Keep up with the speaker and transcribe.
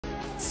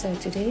So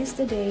today is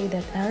the day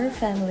that our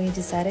family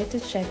decided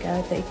to check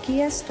out the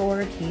Ikea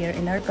store here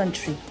in our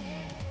country.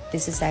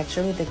 This is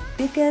actually the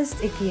biggest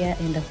Ikea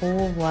in the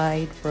whole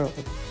wide world.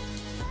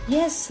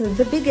 Yes,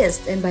 the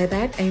biggest, and by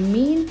that I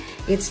mean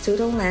its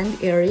total land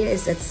area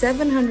is at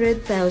 700,000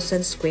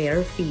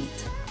 square feet.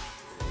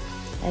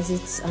 As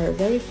it's our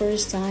very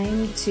first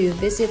time to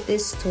visit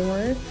this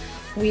store,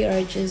 we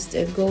are just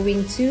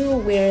going to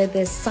where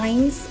the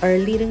signs are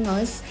leading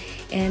us,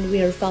 and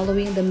we are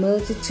following the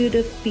multitude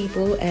of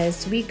people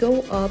as we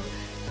go up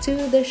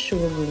to the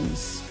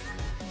showrooms.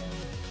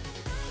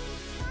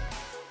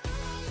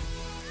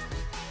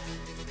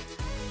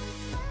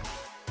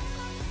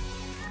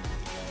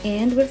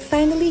 And we're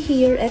finally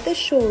here at the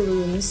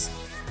showrooms.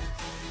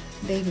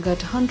 They've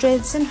got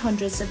hundreds and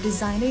hundreds of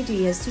design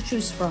ideas to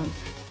choose from.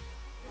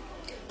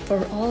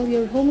 For all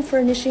your home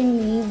furnishing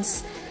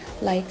needs,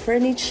 like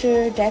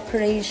furniture,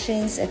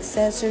 decorations,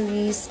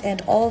 accessories,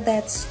 and all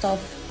that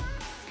stuff.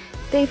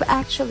 They've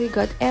actually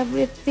got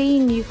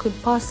everything you could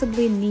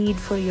possibly need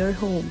for your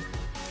home.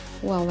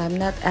 Well, I'm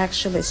not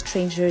actually a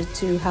stranger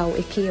to how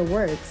Ikea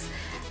works,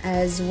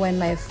 as when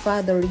my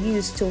father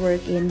used to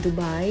work in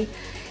Dubai,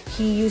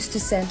 he used to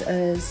send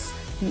us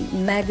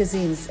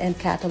magazines and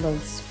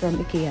catalogs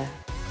from Ikea.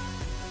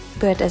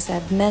 But as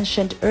I've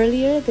mentioned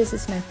earlier, this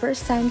is my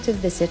first time to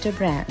visit a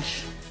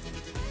branch.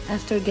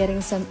 After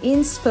getting some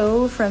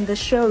inspo from the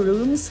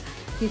showrooms,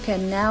 you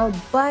can now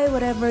buy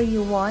whatever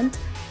you want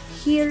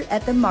here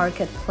at the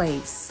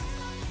marketplace.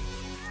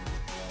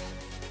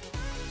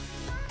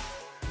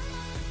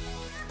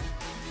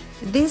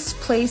 This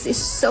place is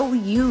so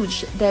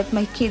huge that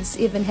my kids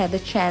even had a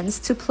chance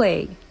to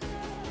play.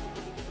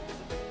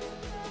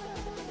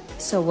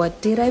 So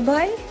what did I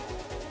buy?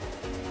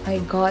 I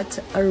got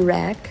a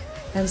rack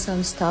and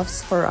some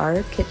stuffs for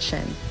our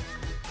kitchen.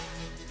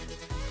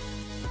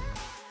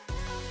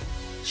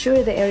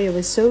 Sure, the area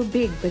was so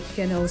big, but you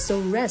can also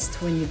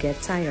rest when you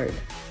get tired.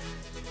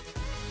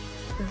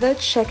 The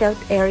checkout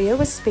area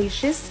was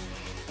spacious,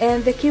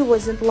 and the queue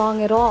wasn't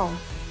long at all,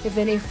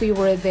 even if we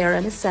were there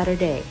on a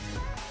Saturday.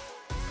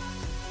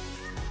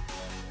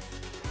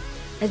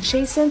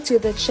 Adjacent to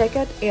the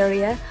checkout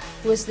area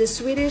was the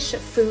Swedish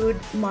food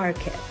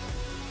market.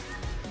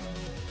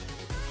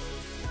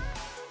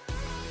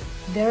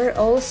 There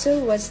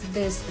also was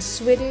this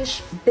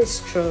Swedish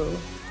bistro.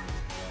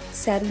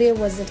 Sadly, I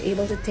wasn't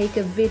able to take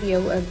a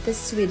video of the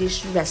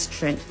Swedish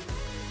restaurant.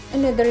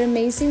 Another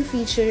amazing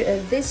feature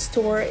of this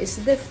store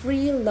is the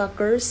free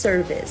locker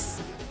service.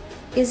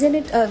 Isn't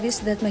it obvious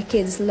that my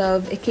kids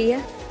love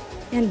Ikea?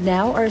 And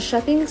now our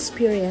shopping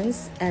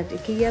experience at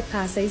Ikea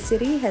Pasay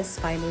City has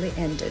finally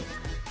ended.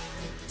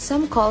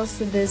 Some call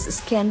this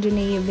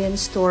Scandinavian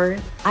store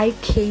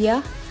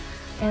Ikea,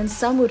 and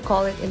some would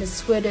call it in a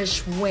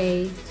Swedish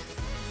way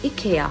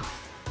Ikea.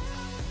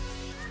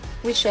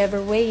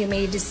 Whichever way you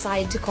may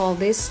decide to call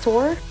this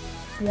store,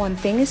 one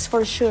thing is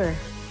for sure.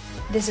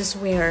 This is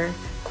where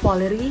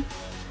quality,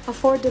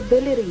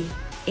 affordability,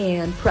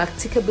 and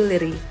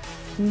practicability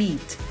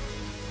meet.